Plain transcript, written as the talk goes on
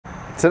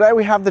Today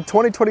we have the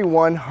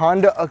 2021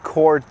 Honda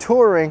Accord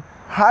Touring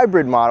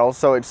hybrid model,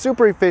 so it's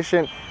super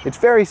efficient, it's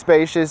very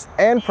spacious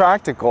and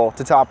practical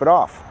to top it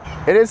off.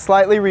 It is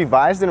slightly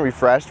revised and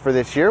refreshed for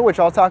this year, which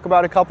I'll talk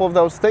about a couple of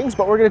those things,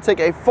 but we're going to take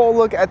a full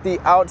look at the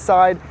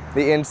outside,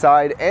 the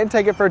inside, and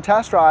take it for a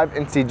test drive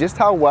and see just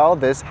how well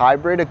this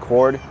hybrid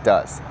Accord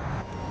does.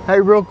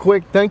 Hey, real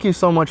quick, thank you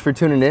so much for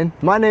tuning in.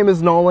 My name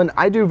is Nolan.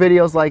 I do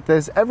videos like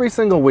this every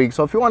single week,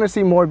 so if you want to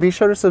see more, be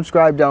sure to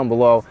subscribe down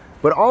below.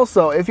 But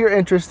also, if you're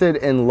interested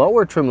in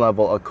lower trim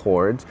level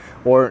Accords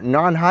or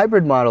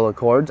non-hybrid model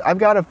Accords, I've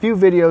got a few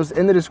videos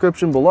in the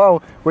description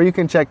below where you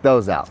can check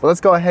those out. But let's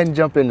go ahead and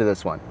jump into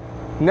this one.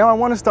 Now I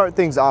want to start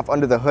things off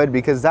under the hood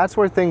because that's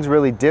where things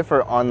really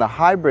differ on the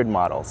hybrid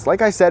models.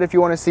 Like I said, if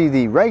you want to see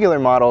the regular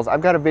models,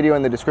 I've got a video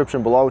in the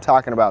description below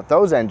talking about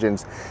those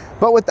engines.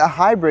 But with the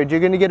hybrid,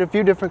 you're going to get a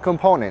few different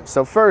components.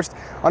 So first,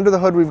 under the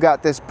hood, we've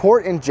got this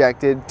port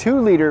injected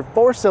 2-liter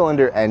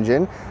 4-cylinder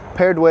engine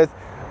paired with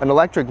an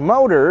electric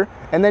motor,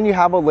 and then you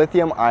have a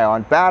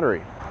lithium-ion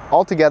battery.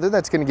 Altogether,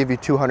 that's going to give you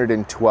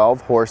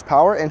 212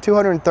 horsepower and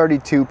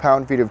 232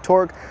 pound-feet of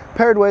torque,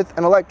 paired with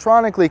an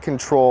electronically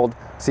controlled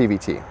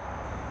CVT.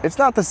 It's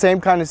not the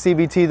same kind of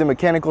CVT, the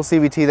mechanical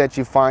CVT that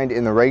you find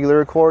in the regular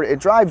Accord. It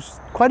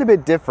drives quite a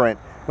bit different,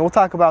 and we'll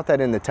talk about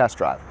that in the test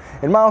drive.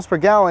 And miles per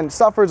gallon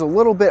suffers a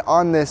little bit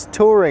on this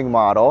touring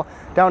model,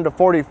 down to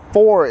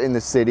 44 in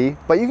the city,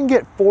 but you can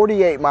get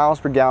 48 miles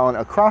per gallon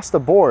across the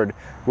board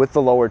with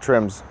the lower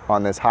trims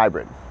on this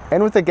hybrid.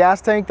 And with a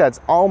gas tank that's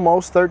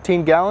almost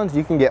 13 gallons,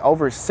 you can get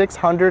over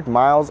 600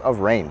 miles of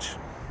range.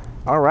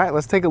 All right,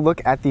 let's take a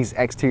look at these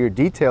exterior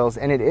details,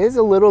 and it is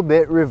a little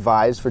bit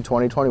revised for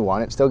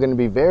 2021. It's still going to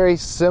be very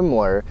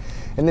similar,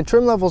 and the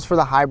trim levels for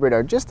the hybrid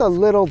are just a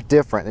little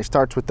different. It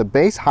starts with the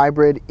base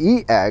hybrid,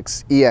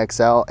 EX,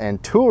 EXL,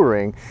 and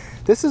Touring.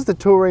 This is the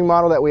Touring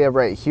model that we have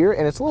right here,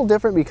 and it's a little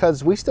different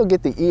because we still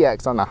get the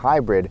EX on the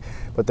hybrid,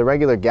 but the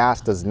regular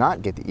gas does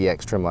not get the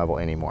EX trim level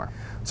anymore.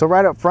 So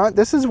right up front,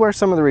 this is where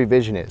some of the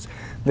revision is.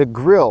 The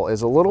grille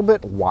is a little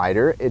bit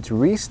wider, it's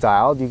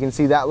restyled. You can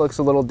see that looks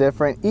a little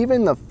different.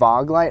 Even the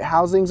fog light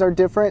housings are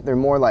different. They're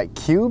more like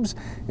cubes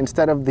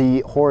instead of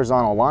the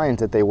horizontal lines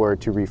that they were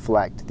to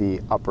reflect the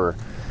upper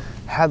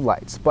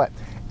headlights. But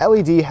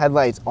LED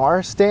headlights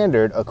are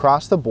standard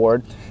across the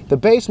board. The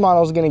base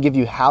model is going to give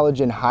you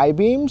halogen high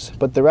beams,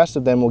 but the rest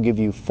of them will give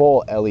you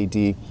full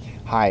LED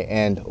high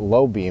and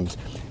low beams.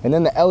 And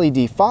then the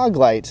LED fog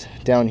lights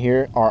down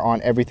here are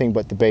on everything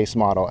but the base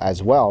model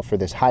as well for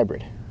this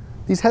hybrid.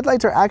 These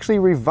headlights are actually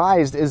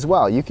revised as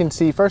well. You can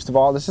see, first of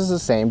all, this is the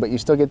same, but you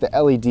still get the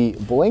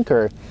LED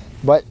blinker,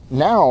 but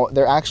now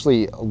they're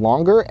actually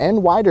longer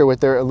and wider with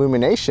their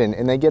illumination,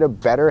 and they get a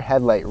better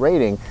headlight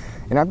rating.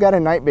 And I've got a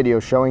night video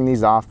showing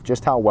these off,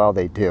 just how well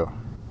they do.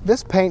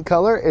 This paint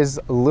color is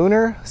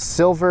Lunar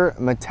Silver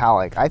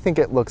Metallic. I think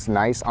it looks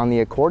nice on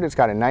the Accord. It's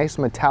got a nice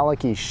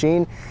metallic-y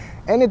sheen,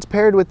 and it's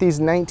paired with these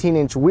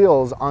 19-inch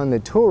wheels on the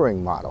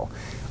Touring model.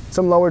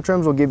 Some lower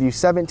trims will give you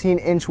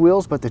 17-inch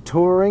wheels, but the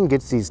Touring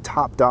gets these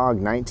top dog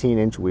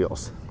 19-inch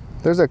wheels.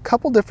 There's a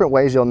couple different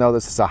ways you'll know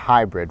this is a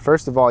hybrid.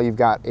 First of all, you've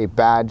got a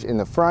badge in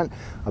the front,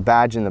 a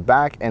badge in the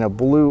back, and a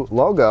blue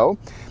logo.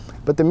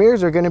 But the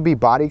mirrors are going to be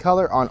body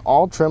color on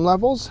all trim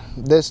levels.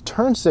 This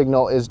turn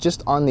signal is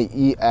just on the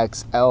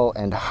EXL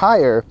and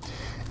higher.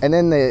 And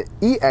then the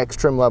EX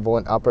trim level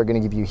and up are going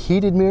to give you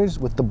heated mirrors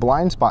with the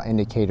blind spot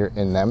indicator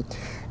in them.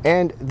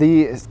 And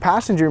the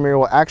passenger mirror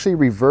will actually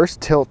reverse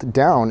tilt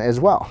down as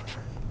well.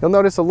 You'll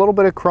notice a little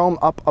bit of chrome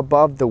up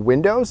above the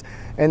windows,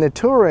 and the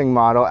Touring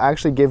model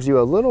actually gives you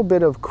a little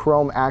bit of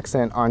chrome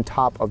accent on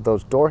top of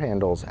those door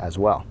handles as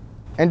well.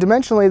 And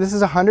dimensionally, this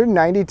is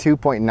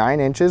 192.9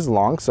 inches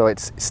long, so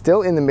it's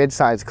still in the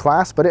mid-size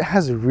class, but it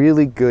has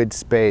really good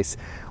space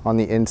on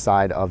the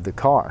inside of the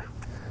car.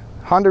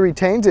 Honda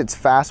retains its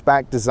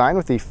fastback design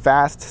with the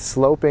fast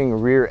sloping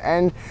rear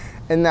end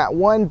and that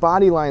one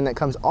body line that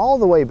comes all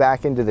the way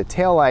back into the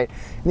taillight.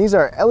 And these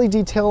are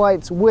LED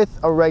taillights with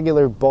a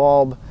regular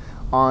bulb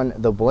on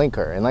the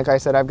blinker. And like I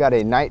said, I've got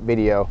a night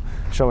video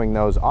showing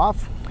those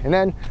off. And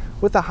then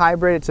with the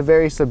hybrid, it's a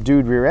very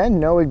subdued rear end,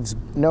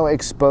 no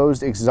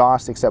exposed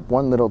exhaust except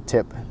one little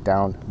tip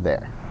down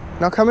there.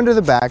 Now coming to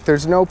the back,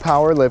 there's no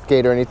power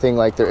liftgate or anything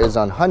like there is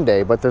on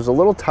Hyundai, but there's a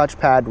little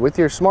touchpad with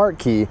your smart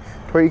key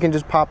where you can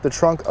just pop the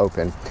trunk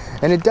open.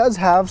 And it does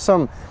have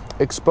some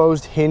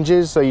exposed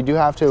hinges, so you do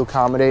have to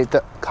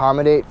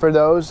accommodate for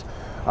those.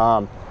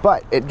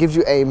 But it gives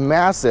you a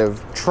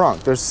massive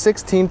trunk. There's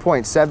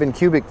 16.7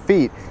 cubic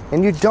feet,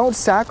 and you don't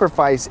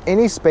sacrifice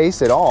any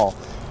space at all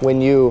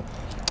when you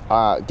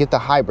get the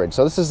hybrid.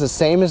 So this is the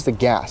same as the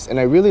gas, and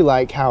I really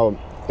like how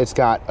it's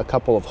got a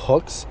couple of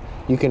hooks.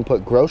 You can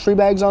put grocery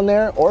bags on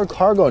there or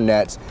cargo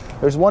nets.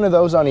 There's one of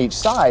those on each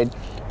side.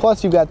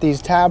 Plus you've got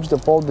these tabs to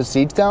fold the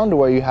seats down to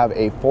where you have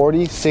a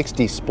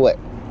 40-60 split.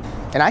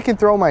 And I can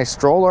throw my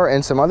stroller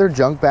and some other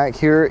junk back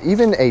here,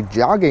 even a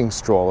jogging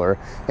stroller,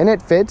 and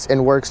it fits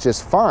and works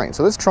just fine.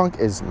 So this trunk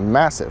is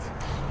massive.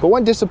 But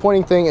one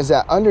disappointing thing is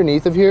that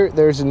underneath of here,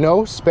 there's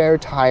no spare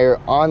tire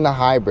on the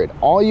hybrid.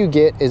 All you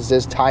get is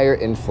this tire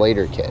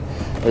inflator kit.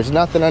 There's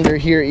nothing under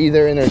here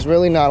either, and there's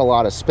really not a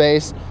lot of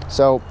space,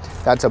 so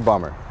that's a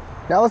bummer.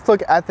 Now let's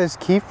look at this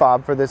key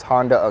fob for this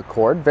Honda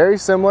Accord. Very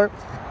similar.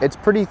 It's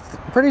pretty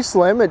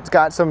slim. It's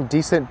got some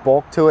decent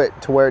bulk to it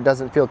to where it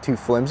doesn't feel too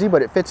flimsy,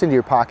 but it fits into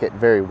your pocket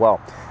very well.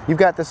 You've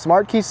got the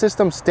smart key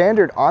system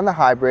standard on the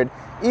hybrid.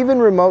 Even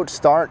remote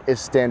start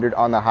is standard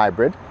on the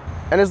hybrid.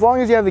 And as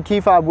long as you have the key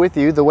fob with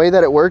you, the way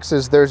that it works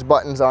is there's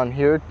buttons on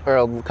here, or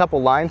a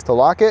couple lines to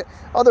lock it.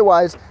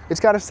 Otherwise, it's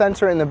got a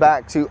sensor in the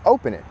back to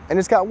open it. And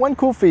it's got one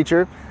cool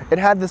feature. It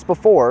had this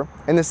before,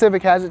 and the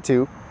Civic has it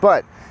too,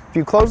 but if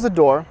you close the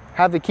door,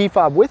 have the key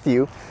fob with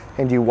you,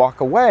 and you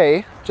walk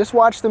away, just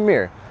watch the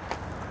mirror.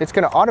 It's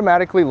gonna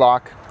automatically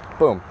lock,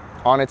 boom,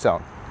 on its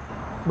own.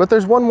 But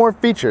there's one more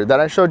feature that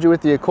I showed you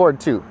with the Accord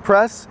too.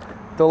 Press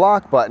the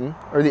lock button,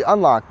 or the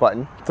unlock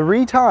button,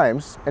 3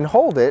 times and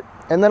hold it,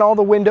 and then all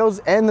the windows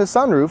and the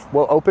sunroof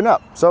will open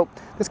up. So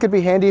this could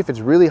be handy if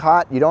it's really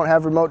hot, you don't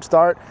have remote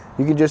start,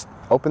 you can just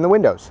open the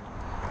windows.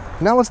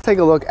 Now let's take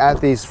a look at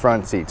these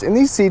front seats. And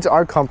these seats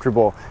are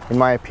comfortable in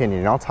my opinion,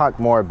 and I'll talk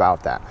more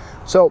about that.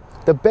 So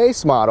the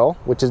base model,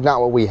 which is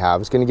not what we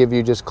have, is gonna give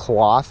you just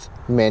cloth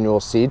manual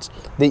seats.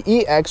 The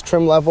EX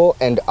trim level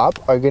and up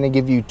are gonna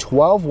give you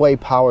 12-way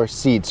power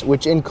seats,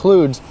 which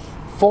includes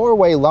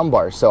 4-way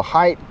lumbar. So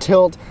height,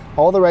 tilt,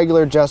 all the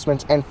regular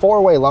adjustments, and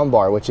 4-way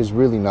lumbar, which is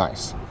really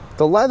nice.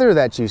 The leather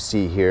that you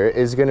see here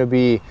is gonna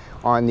be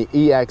on the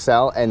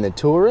EXL and the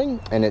Touring,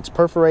 and it's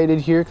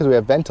perforated here because we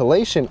have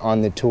ventilation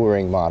on the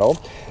Touring model.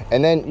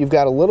 And then you've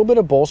got a little bit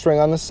of bolstering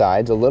on the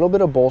sides, a little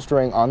bit of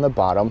bolstering on the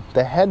bottom.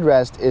 The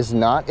headrest is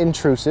not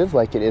intrusive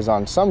like it is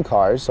on some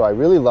cars, so I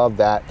really love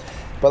that.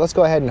 But let's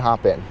go ahead and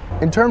hop in.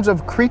 In terms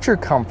of creature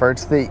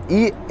comforts,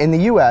 in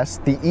the US,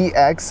 the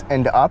EX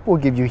and up will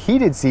give you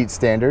heated seats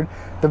standard.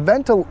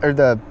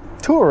 The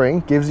Touring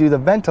gives you the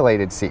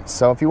ventilated seats.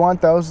 So if you want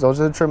those are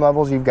the trim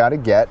levels you've got to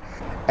get.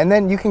 And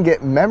then you can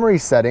get memory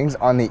settings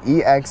on the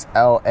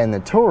EXL and the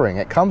Touring.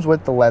 It comes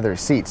with the leather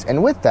seats.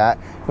 And with that,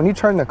 when you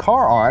turn the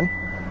car on,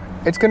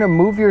 it's gonna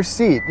move your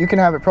seat. You can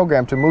have it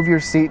programmed to move your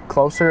seat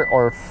closer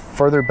or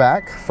further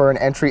back for an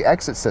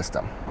entry-exit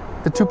system.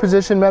 The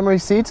 2-position memory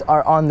seats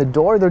are on the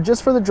door. They're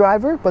just for the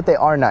driver, but they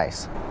are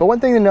nice. But one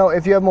thing to know,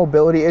 if you have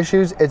mobility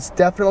issues, it's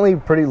definitely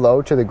pretty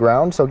low to the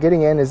ground, so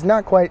getting in is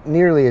not quite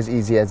nearly as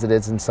easy as it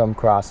is in some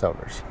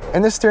crossovers.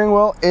 And this steering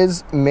wheel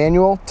is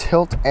manual,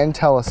 tilt, and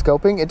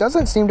telescoping. It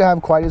doesn't seem to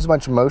have quite as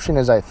much motion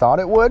as I thought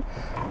it would,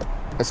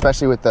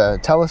 especially with the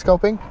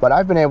telescoping, but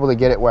I've been able to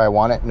get it where I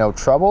want it, no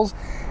troubles.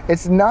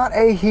 It's not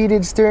a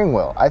heated steering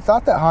wheel. I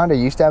thought that Honda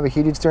used to have a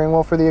heated steering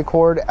wheel for the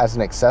Accord as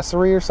an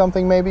accessory or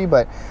something maybe,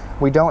 but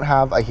we don't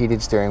have a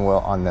heated steering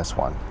wheel on this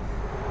one.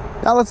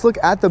 Now let's look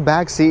at the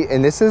back seat,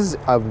 and this is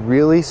a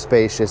really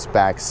spacious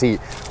back seat.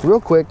 Real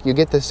quick, you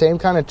get the same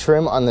kind of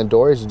trim on the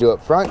door as you do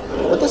up front,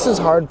 but this is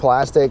hard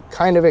plastic,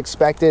 kind of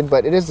expected,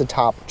 but it is the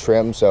top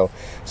trim, so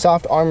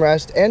soft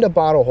armrest and a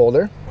bottle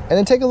holder. And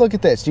then take a look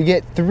at this. You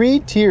get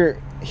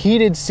 3-tier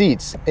heated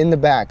seats in the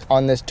back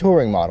on this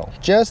Touring model,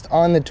 just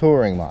on the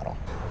Touring model.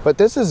 But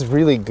this is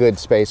really good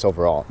space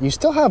overall. You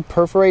still have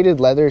perforated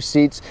leather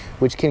seats,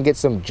 which can get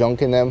some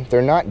junk in them.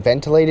 They're not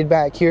ventilated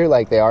back here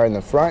like they are in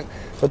the front,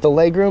 but the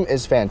legroom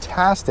is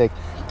fantastic.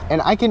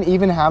 And I can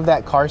even have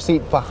that car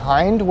seat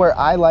behind where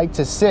I like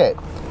to sit,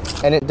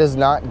 and it does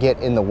not get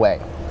in the way.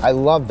 I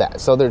love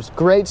that. So there's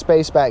great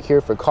space back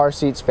here for car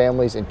seats,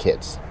 families, and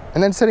kids.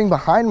 And then sitting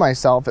behind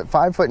myself at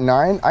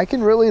 5'9", I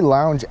can really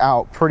lounge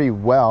out pretty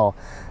well.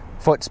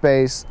 Foot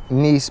space,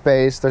 knee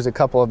space, there's a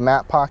couple of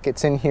mat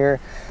pockets in here.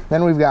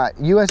 Then we've got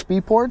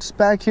USB ports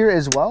back here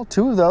as well,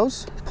 2 of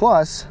those,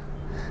 plus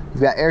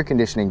we've got air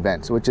conditioning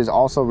vents, which is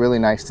also really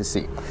nice to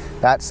see.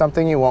 That's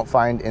something you won't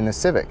find in the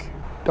Civic.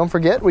 Don't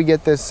forget, we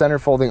get this center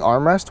folding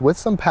armrest with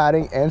some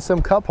padding and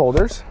some cup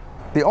holders.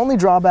 The only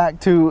drawback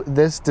to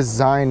this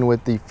design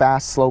with the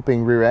fast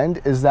sloping rear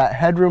end is that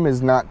headroom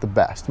is not the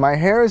best. My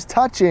hair is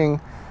touching,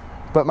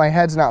 but my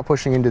head's not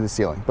pushing into the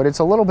ceiling, but it's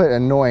a little bit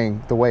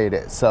annoying the way it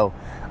is. So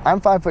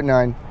I'm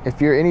 5'9". If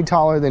you're any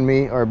taller than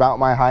me or about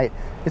my height,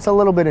 it's a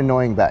little bit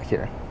annoying back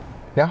here.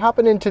 Now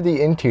hopping into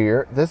the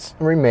interior, this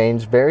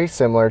remains very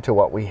similar to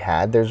what we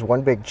had. There's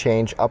one big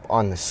change up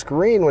on the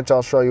screen, which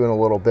I'll show you in a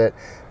little bit,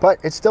 but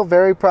it's still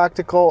very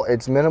practical,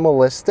 it's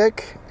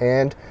minimalistic,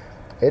 and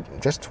it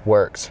just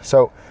works.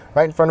 So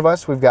right in front of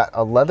us, we've got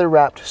a leather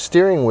wrapped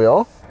steering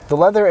wheel. The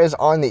leather is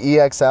on the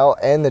EXL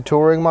and the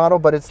Touring model,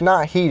 but it's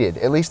not heated,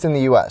 at least in the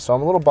US. So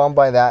I'm a little bummed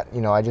by that.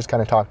 You know, I just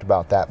kind of talked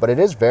about that, but it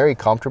is very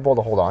comfortable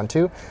to hold on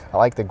to. I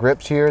like the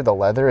grips here. The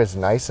leather is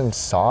nice and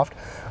soft.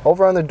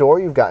 Over on the door,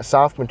 you've got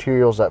soft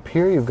materials up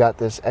here. You've got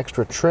this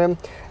extra trim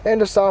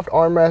and a soft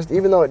armrest,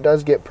 even though it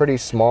does get pretty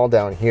small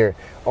down here.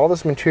 All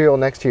this material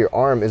next to your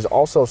arm is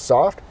also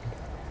soft.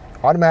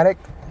 Automatic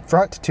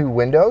front 2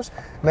 windows,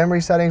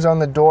 memory settings on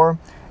the door,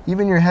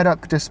 Even your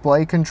head-up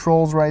display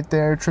controls right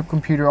there, trip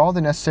computer, all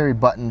the necessary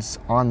buttons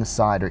on the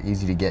side are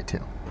easy to get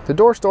to. The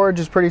door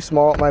storage is pretty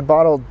small. My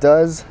bottle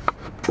does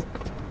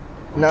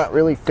not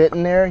really fit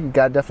in there. You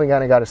definitely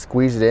kind of got to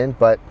squeeze it in,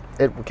 but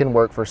it can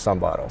work for some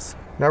bottles.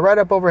 Now right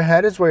up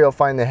overhead is where you'll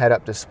find the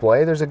head-up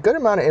display. There's a good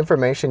amount of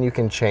information you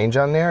can change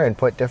on there and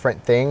put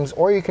different things,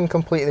 or you can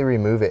completely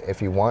remove it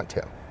if you want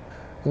to.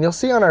 And you'll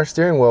see on our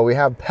steering wheel we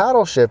have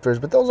paddle shifters,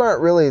 but those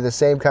aren't really the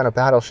same kind of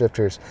paddle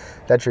shifters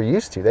that you're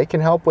used to. They can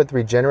help with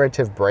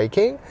regenerative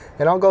braking,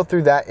 and I'll go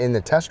through that in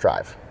the test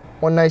drive.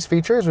 One nice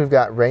feature is we've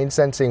got rain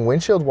sensing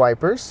windshield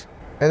wipers,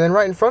 and then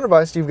right in front of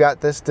us you've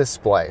got this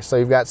display. So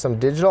you've got some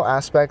digital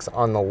aspects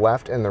on the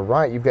left and the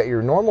right. You've got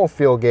your normal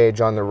fuel gauge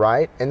on the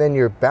right, and then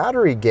your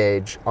battery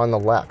gauge on the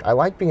left. I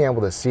like being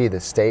able to see the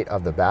state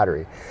of the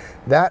battery.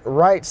 That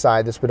right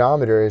side, the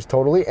speedometer, is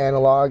totally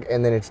analog,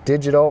 and then it's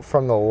digital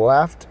from the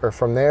left, or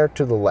from there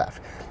to the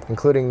left,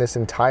 including this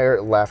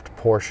entire left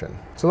portion.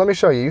 So let me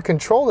show you. You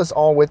control this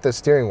all with the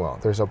steering wheel.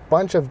 There's a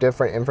bunch of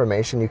different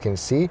information you can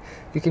see.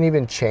 You can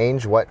even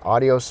change what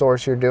audio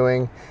source you're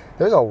doing.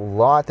 There's a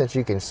lot that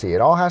you can see.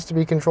 It all has to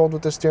be controlled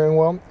with the steering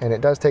wheel, and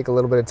it does take a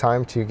little bit of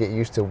time to get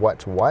used to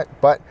what's what,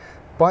 but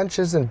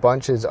bunches and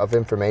bunches of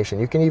information.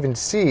 You can even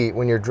see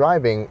when you're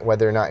driving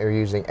whether or not you're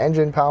using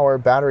engine power,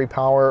 battery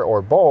power,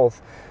 or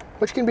both,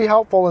 which can be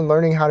helpful in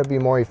learning how to be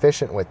more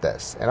efficient with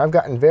this. And I've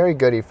gotten very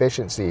good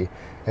efficiency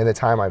in the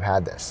time I've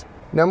had this.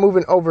 Now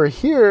moving over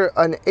here,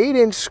 an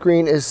 8-inch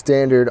screen is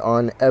standard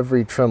on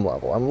every trim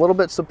level. I'm a little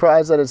bit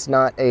surprised that it's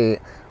not a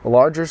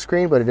larger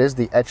screen, but it is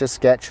the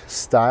Etch-a-Sketch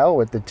style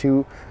with the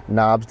 2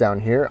 knobs down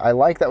here. I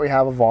like that we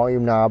have a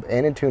volume knob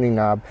and a tuning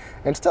knob,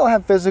 and still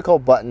have physical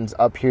buttons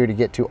up here to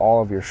get to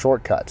all of your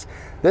shortcuts.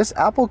 This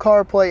Apple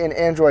CarPlay and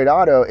Android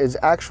Auto is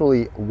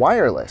actually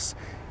wireless,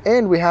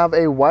 and we have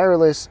a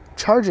wireless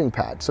charging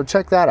pad, so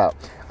check that out.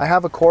 I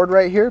have a cord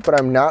right here, but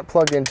I'm not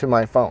plugged into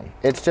my phone.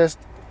 It's just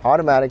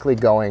automatically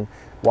going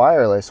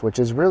wireless, which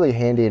is really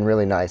handy and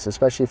really nice,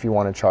 especially if you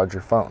want to charge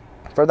your phone.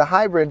 For the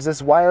hybrids,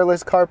 this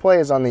wireless CarPlay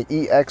is on the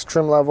EX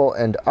trim level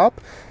and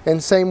up,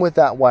 and same with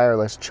that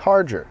wireless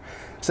charger.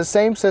 It's the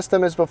same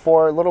system as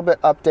before, a little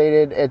bit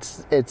updated.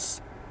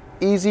 It's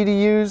easy to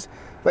use,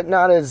 but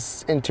not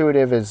as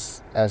intuitive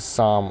as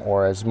some,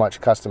 or as much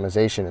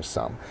customization as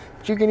some.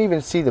 But you can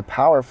even see the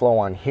power flow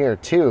on here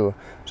too,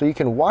 so you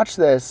can watch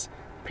this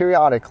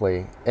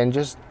periodically and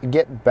just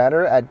get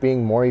better at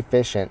being more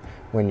efficient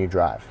when you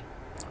drive.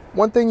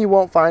 One thing you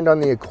won't find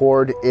on the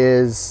Accord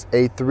is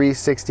a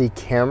 360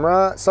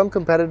 camera. Some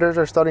competitors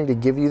are starting to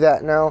give you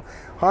that now.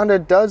 Honda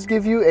does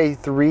give you a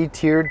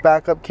 3-tiered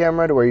backup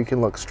camera to where you can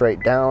look straight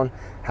down,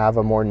 have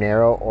a more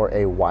narrow or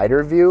a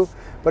wider view,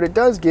 but it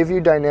does give you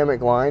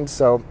dynamic lines,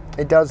 so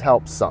it does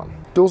help some.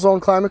 Dual zone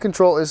climate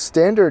control is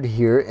standard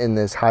here in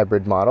this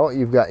hybrid model.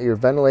 You've got your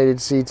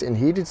ventilated seats and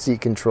heated seat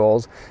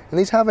controls, and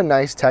these have a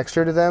nice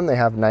texture to them. They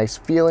have nice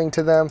feeling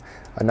to them,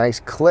 a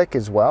nice click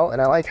as well,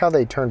 and I like how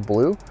they turn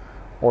blue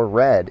or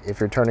red if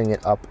you're turning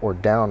it up or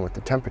down with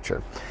the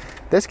temperature.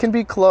 This can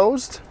be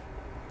closed.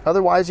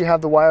 Otherwise, you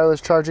have the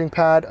wireless charging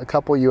pad, a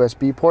couple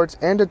USB ports,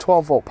 and a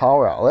 12-volt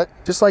power outlet.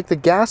 Just like the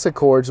gas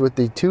Accords with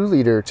the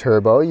 2-liter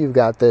turbo, you've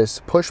got this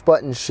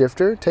push-button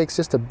shifter. It takes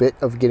just a bit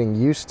of getting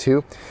used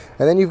to.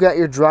 And then you've got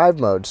your drive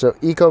mode, so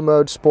Eco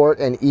mode, Sport,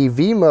 and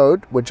EV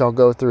mode, which I'll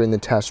go through in the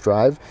test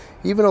drive.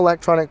 Even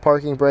electronic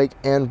parking brake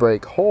and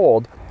brake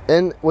hold.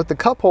 And with the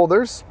cup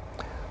holders,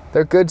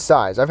 they're good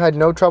size. I've had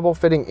no trouble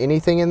fitting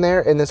anything in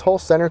there, and this whole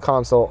center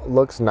console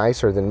looks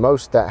nicer than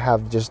most that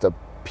have just a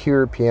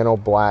pure piano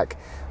black,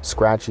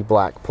 scratchy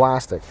black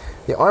plastic.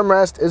 The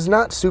armrest is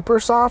not super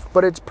soft,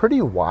 but it's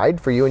pretty wide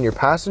for you and your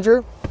passenger.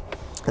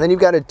 And then you've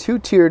got a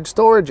 2-tiered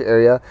storage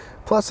area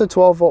plus a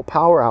 12-volt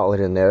power outlet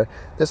in there.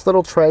 This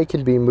little tray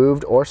can be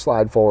moved or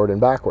slide forward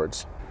and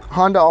backwards.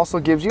 Honda also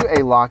gives you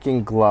a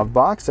locking glove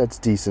box that's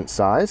decent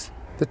size.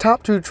 The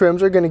top 2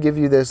 trims are going to give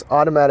you this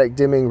automatic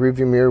dimming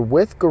rearview mirror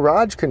with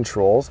garage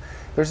controls.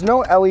 There's no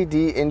LED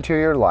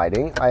interior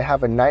lighting. I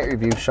have a night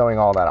review showing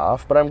all that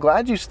off, but I'm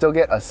glad you still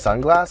get a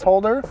sunglass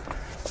holder.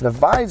 The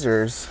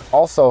visors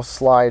also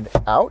slide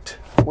out,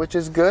 which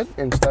is good,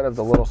 instead of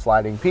the little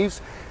sliding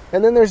piece.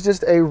 And then there's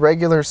just a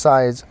regular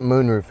size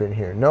moonroof in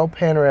here. No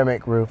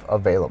panoramic roof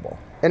available.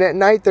 And at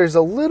night, there's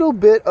a little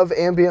bit of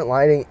ambient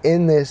lighting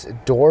in this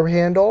door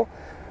handle,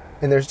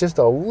 and there's just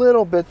a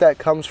little bit that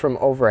comes from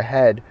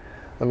overhead.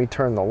 Let me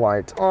turn the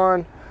lights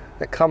on.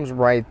 That comes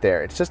right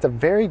there. It's just a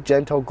very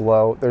gentle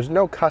glow. There's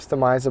no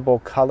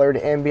customizable colored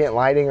ambient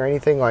lighting or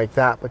anything like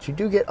that, but you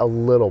do get a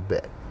little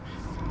bit.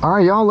 All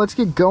right, y'all, let's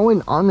get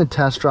going on the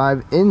test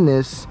drive in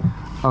this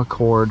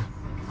Accord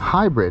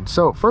hybrid.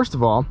 So first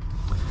of all,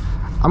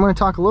 I'm going to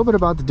talk a little bit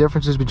about the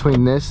differences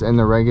between this and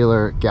the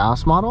regular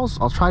gas models.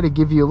 I'll try to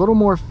give you a little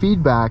more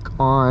feedback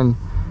on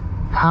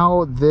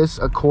how this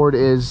Accord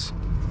is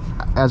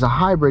as a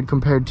hybrid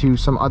compared to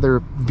some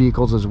other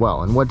vehicles as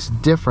well, and what's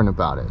different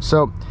about it.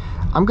 So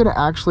I'm going to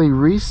actually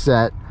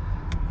reset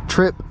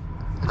trip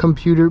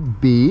computer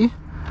B.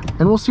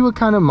 and we'll see what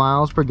kind of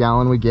miles per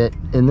gallon we get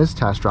in this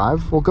test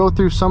drive. We'll go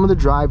through some of the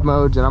drive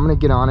modes, and I'm going to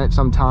get on it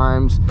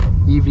sometimes,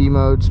 EV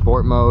mode,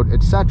 sport mode,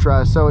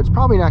 etc. So it's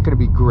probably not going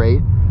to be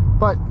great,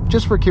 but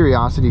just for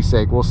curiosity's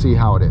sake, we'll see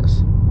how it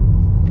is.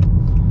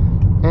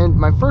 And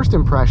my first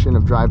impression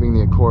of driving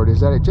the Accord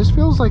is that it just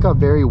feels like a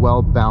very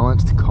well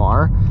balanced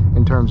car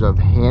in terms of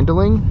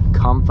handling,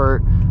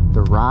 comfort,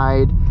 the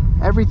ride,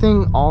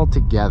 everything all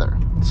together.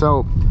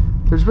 So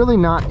there's really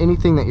not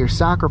anything that you're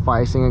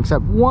sacrificing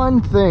except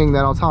one thing that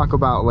I'll talk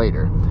about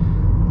later.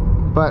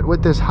 But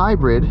with this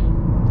hybrid,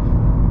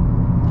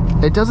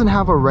 it doesn't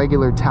have a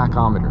regular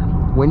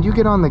tachometer. When you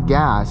get on the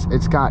gas,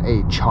 it's got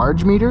a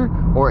charge meter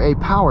or a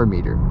power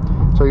meter.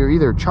 So you're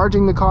either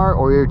charging the car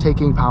or you're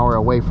taking power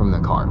away from the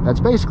car. That's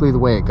basically the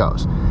way it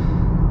goes.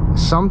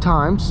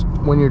 Sometimes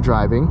when you're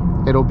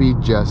driving, it'll be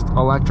just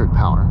electric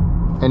power,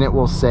 and it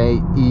will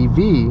say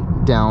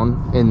EV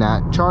down in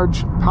that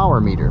charge power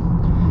meter.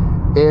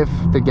 If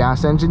the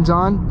gas engine's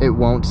on, it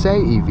won't say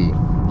EV.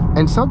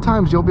 And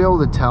sometimes you'll be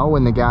able to tell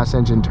when the gas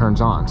engine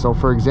turns on. So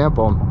for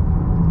example,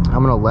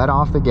 I'm gonna let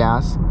off the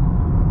gas.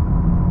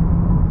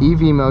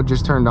 EV mode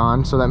just turned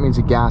on, so that means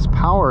the gas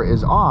power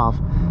is off,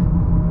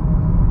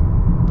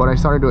 but I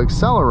started to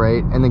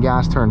accelerate and the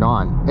gas turned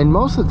on. And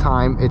most of the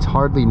time it's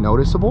hardly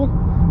noticeable,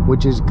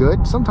 which is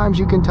good. Sometimes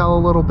you can tell a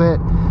little bit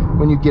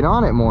when you get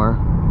on it more.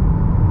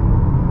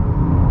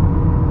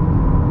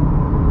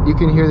 You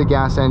can hear the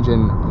gas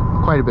engine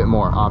quite a bit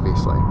more,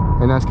 obviously,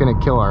 and that's going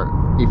to kill our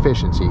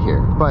efficiency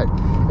here. But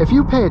if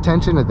you pay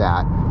attention to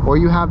that, or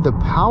you have the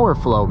power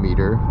flow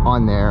meter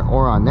on there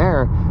or on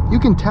there, you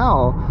can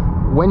tell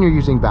when you're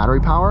using battery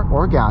power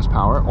or gas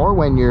power, or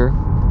when you're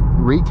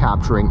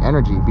recapturing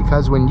energy,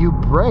 because when you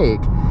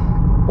brake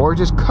or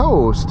just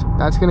coast,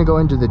 that's going to go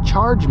into the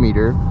charge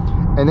meter,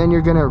 and then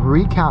you're going to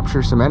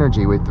recapture some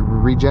energy with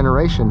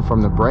regeneration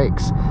from the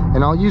brakes.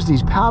 And I'll use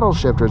these paddle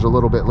shifters a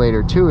little bit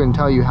later too and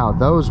tell you how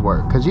those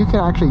work, because you can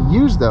actually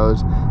use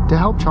those to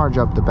help charge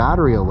up the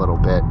battery a little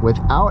bit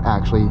without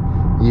actually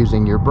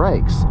using your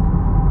brakes.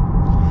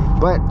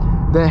 But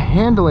the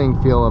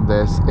handling feel of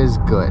this is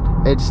good.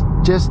 It's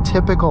just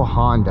typical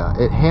Honda.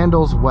 It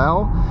handles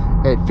well.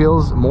 It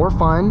feels more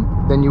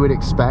fun than you would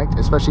expect,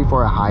 especially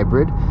for a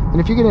hybrid.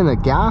 And if you get in the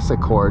gas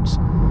Accords,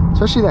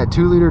 especially that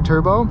 2-liter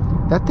turbo,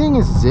 that thing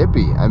is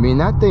zippy. I mean,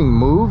 that thing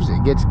moves,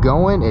 it gets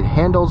going, it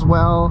handles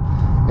well,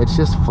 it's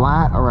just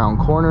flat around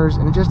corners,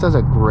 and it just does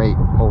a great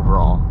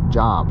overall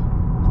job.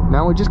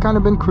 Now we've just kind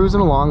of been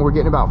cruising along. We're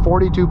getting about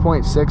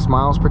 42.6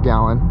 miles per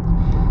gallon,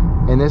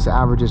 and this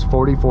averages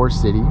 44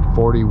 city,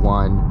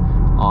 41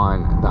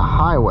 on the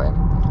highway.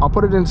 I'll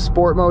put it in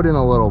sport mode in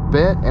a little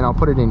bit, and I'll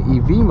put it in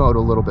EV mode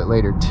a little bit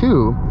later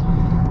too.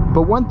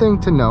 But one thing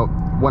to note,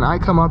 when I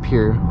come up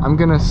here, I'm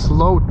gonna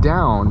slow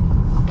down.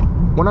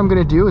 What I'm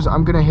gonna do is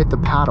I'm gonna hit the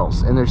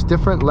paddles, and there's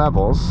different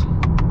levels.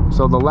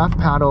 So the left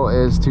paddle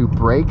is to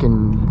brake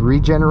and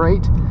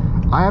regenerate.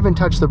 I haven't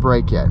touched the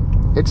brake yet.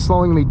 It's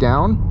slowing me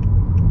down.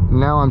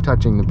 Now I'm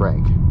touching the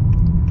brake.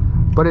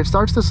 But it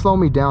starts to slow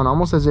me down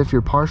almost as if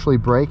you're partially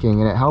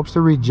braking, and it helps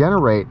to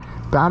regenerate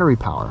battery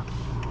power.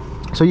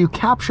 So you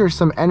capture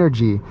some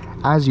energy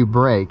as you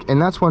brake,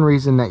 and that's one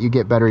reason that you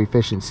get better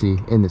efficiency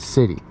in the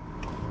city.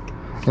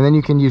 And then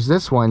you can use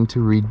this one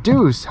to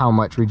reduce how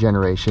much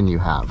regeneration you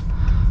have.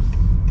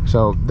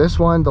 So this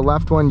one, the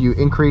left one, you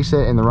increase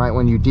it, and the right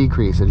one, you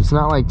decrease it. It's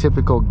not like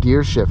typical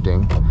gear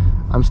shifting.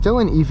 I'm still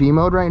in EV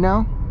mode right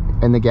now,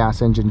 and the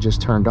gas engine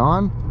just turned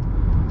on.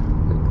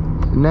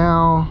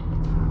 Now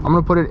I'm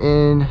gonna put it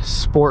in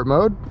sport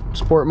mode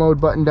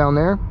button down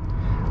there.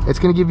 It's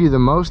gonna give you the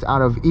most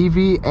out of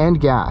EV and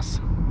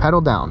gas.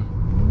 Pedal down.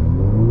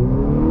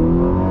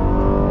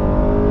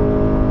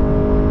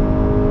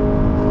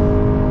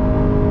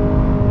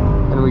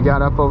 And we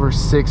got up over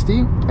 60,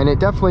 and it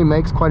definitely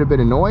makes quite a bit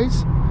of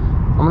noise.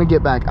 I'm gonna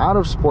get back out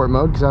of sport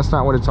mode because that's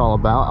not what it's all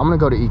about. I'm gonna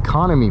go to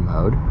economy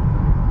mode,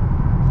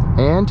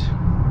 and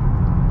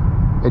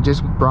it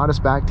just brought us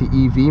back to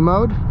EV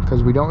mode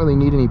because we don't really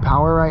need any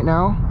power right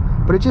now,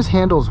 but it just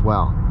handles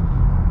well.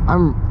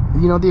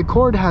 You know, the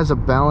Accord has a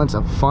balance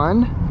of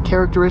fun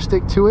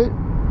characteristic to it,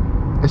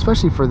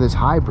 especially for this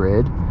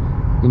hybrid,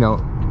 you know,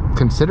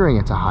 considering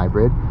it's a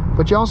hybrid,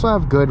 but you also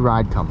have good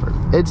ride comfort.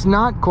 It's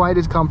not quite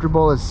as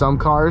comfortable as some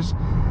cars.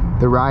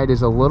 The ride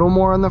is a little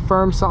more on the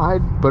firm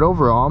side, but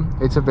overall,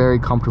 it's a very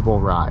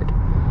comfortable ride.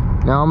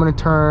 Now I'm gonna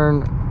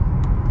turn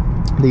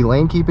the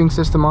lane keeping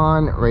system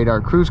on, radar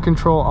cruise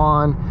control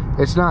on.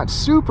 It's not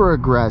super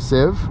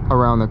aggressive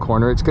around the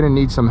corner. It's gonna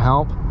need some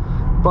help,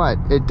 but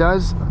it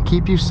does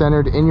keep you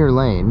centered in your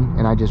lane.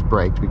 And I just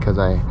braked because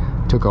I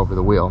took over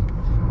the wheel,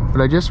 but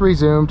I just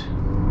resumed.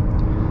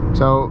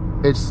 So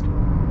it's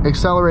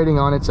accelerating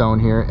on its own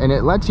here, and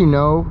it lets you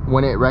know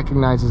when it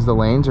recognizes the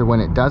lanes or when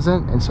it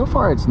doesn't, and so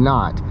far it's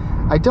not.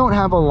 I don't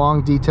have a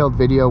long detailed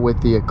video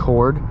with the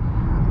Accord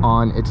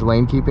on its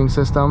lane keeping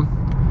system,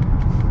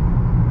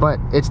 but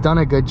it's done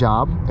a good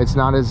job. It's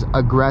not as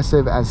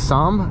aggressive as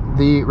some.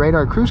 The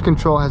radar cruise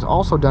control has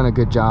also done a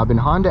good job, and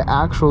Honda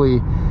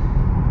actually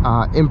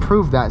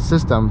improved that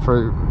system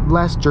for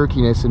less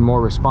jerkiness and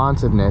more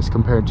responsiveness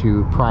compared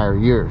to prior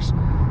years.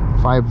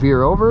 If I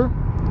veer over,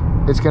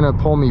 it's gonna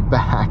pull me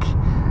back.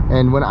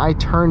 And when I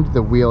turned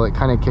the wheel, it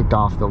kind of kicked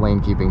off the lane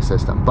keeping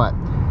system. But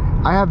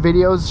I have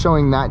videos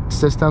showing that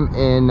system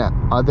in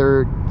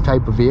other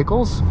type of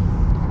vehicles.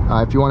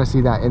 If you want to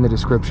see that in the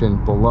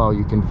description below,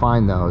 you can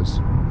find those.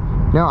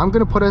 Now I'm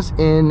going to put us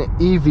in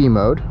EV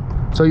mode.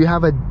 So you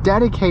have a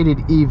dedicated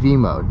EV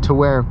mode to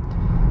where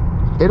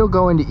it'll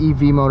go into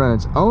EV mode on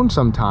its own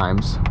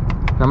sometimes.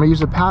 And I'm going to use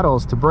the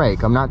paddles to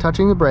brake. I'm not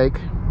touching the brake.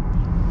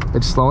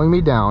 It's slowing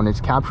me down.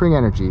 It's capturing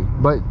energy.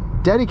 But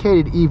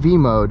dedicated EV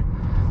mode,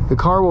 the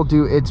car will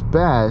do its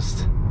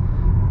best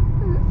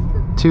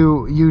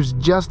to use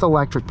just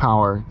electric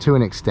power to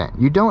an extent.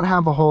 You don't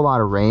have a whole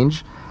lot of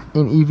range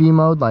in EV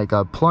mode like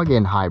a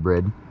plug-in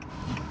hybrid,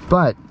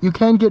 but you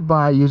can get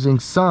by using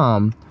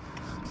some,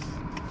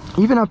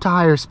 even up to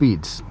higher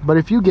speeds. But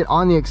if you get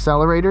on the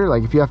accelerator,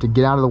 like if you have to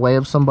get out of the way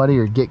of somebody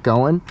or get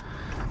going,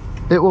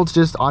 it will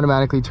just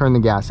automatically turn the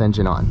gas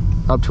engine on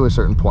up to a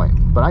certain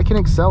point. But I can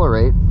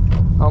accelerate.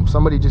 Oh,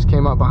 somebody just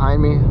came up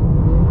behind me,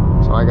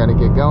 so I got to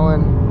get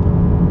going.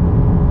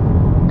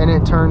 And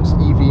it turns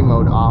EV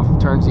mode off,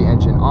 turns the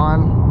engine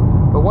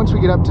on. But once we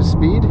get up to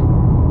speed,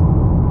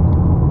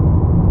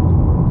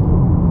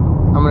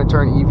 I'm going to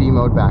turn EV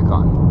mode back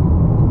on.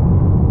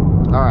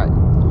 Alright,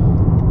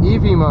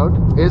 EV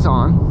mode is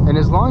on, and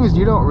as long as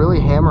you don't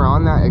really hammer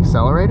on that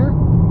accelerator,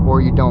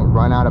 or you don't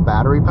run out of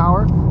battery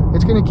power,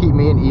 it's going to keep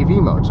me in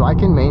EV mode. So I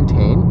can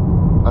maintain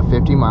a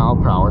 50 mile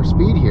per hour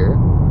speed here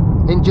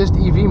in just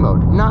EV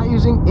mode, not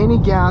using any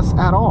gas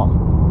at all.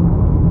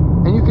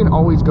 And you can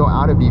always go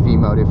out of EV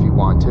mode if you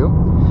want to.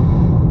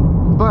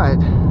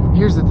 But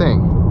here's the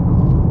thing.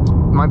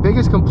 My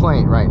biggest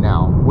complaint right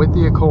now with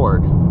the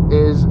Accord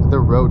is the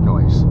road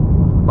noise,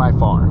 by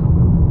far.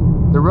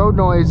 The road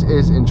noise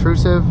is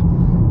intrusive.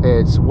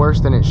 It's worse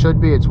than it should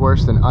be. It's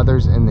worse than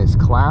others in this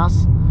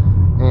class.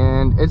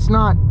 And it's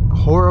not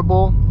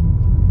horrible.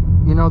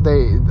 You know,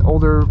 the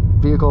older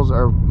vehicles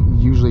are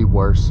usually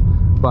worse,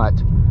 but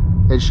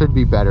it should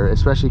be better,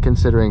 especially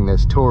considering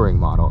this touring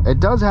model. It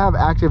does have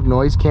active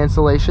noise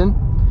cancellation,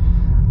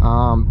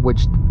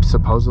 which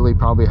supposedly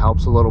probably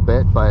helps a little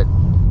bit, but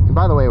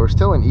by the way, we're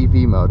still in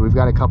EV mode. We've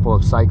got a couple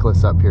of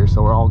cyclists up here,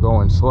 so we're all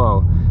going slow,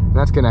 and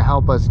that's going to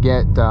help us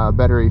get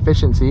better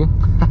efficiency.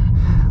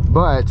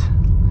 But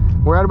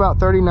we're at about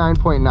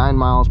 39.9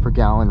 miles per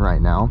gallon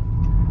right now,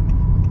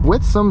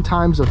 with some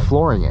times of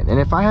flooring it. And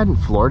if I hadn't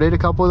floored it a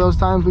couple of those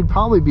times, we'd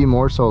probably be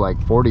more so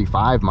like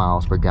 45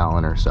 miles per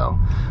gallon or so.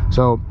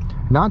 So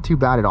not too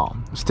bad at all.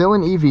 Still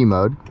in EV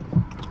mode.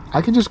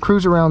 I can just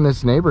cruise around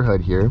this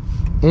neighborhood here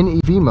in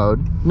EV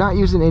mode, not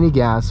using any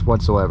gas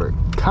whatsoever.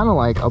 Kind of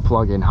like a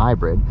plug-in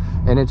hybrid,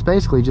 and it's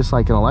basically just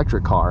like an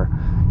electric car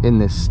in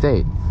this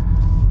state.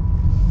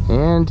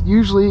 And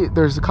usually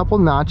there's a couple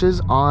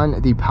notches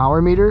on the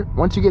power meter.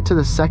 Once you get to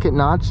the second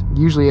notch,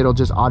 usually it'll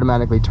just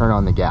automatically turn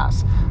on the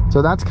gas.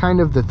 So that's kind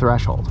of the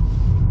threshold.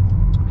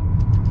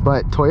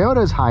 But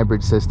Toyota's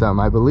hybrid system,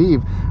 I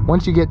believe,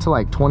 once you get to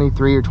like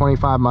 23 or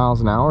 25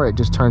 miles an hour, it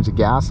just turns the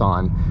gas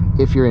on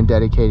if you're in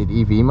dedicated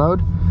EV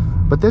mode.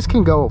 But this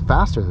can go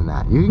faster than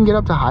that. You can get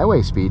up to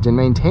highway speeds and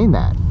maintain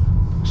that.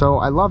 So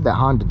I love that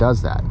Honda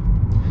does that.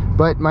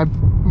 But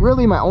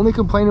really my only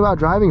complaint about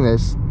driving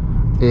this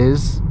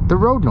is the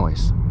road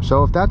noise.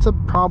 So if that's a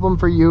problem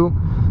for you,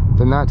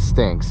 then that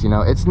stinks. You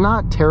know, it's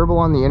not terrible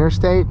on the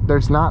interstate.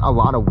 There's not a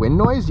lot of wind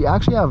noise. You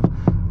actually have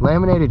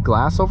laminated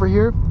glass over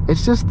here.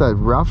 It's just the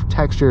rough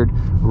textured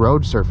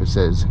road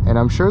surfaces, and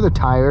I'm sure the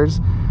tires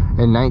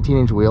and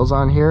 19-inch wheels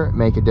on here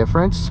make a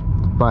difference,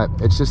 but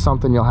it's just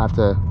something you'll have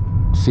to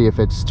see if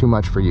it's too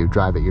much for you.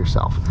 Drive it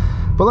yourself.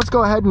 But let's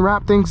go ahead and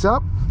wrap things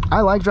up.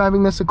 I like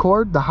driving this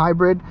Accord, the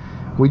hybrid.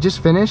 We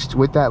just finished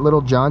with that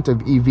little jaunt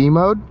of EV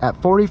mode at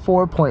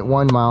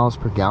 44.1 miles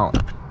per gallon.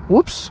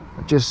 Whoops,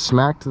 just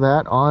smacked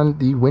that on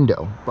the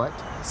window. But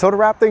so to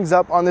wrap things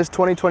up on this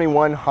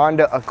 2021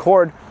 Honda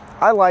Accord,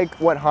 I like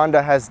what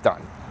Honda has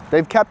done.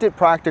 They've kept it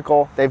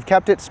practical, they've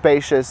kept it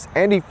spacious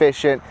and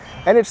efficient,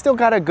 and it's still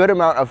got a good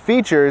amount of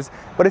features,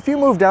 but if you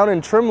move down in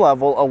trim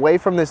level away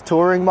from this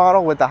touring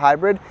model with the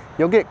hybrid,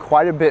 you'll get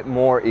quite a bit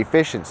more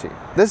efficiency.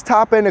 This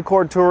top-end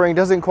Accord Touring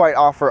doesn't quite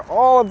offer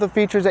all of the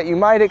features that you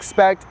might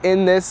expect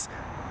in this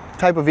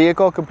type of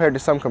vehicle compared to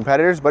some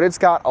competitors, but it's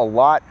got a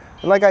lot.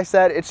 And like I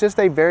said, it's just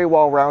a very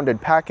well-rounded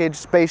package,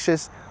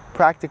 spacious,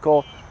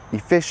 practical,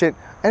 efficient,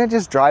 and it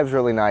just drives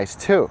really nice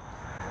too.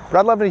 But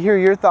I'd love to hear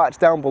your thoughts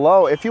down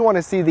below. If you want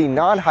to see the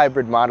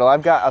non-hybrid model,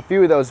 I've got a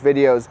few of those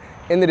videos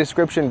in the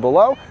description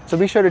below, so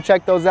be sure to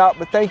check those out.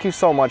 But thank you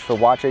so much for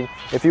watching.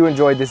 If you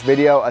enjoyed this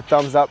video, a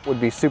thumbs up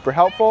would be super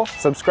helpful.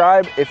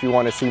 Subscribe if you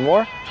want to see more,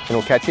 and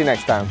we'll catch you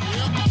next time.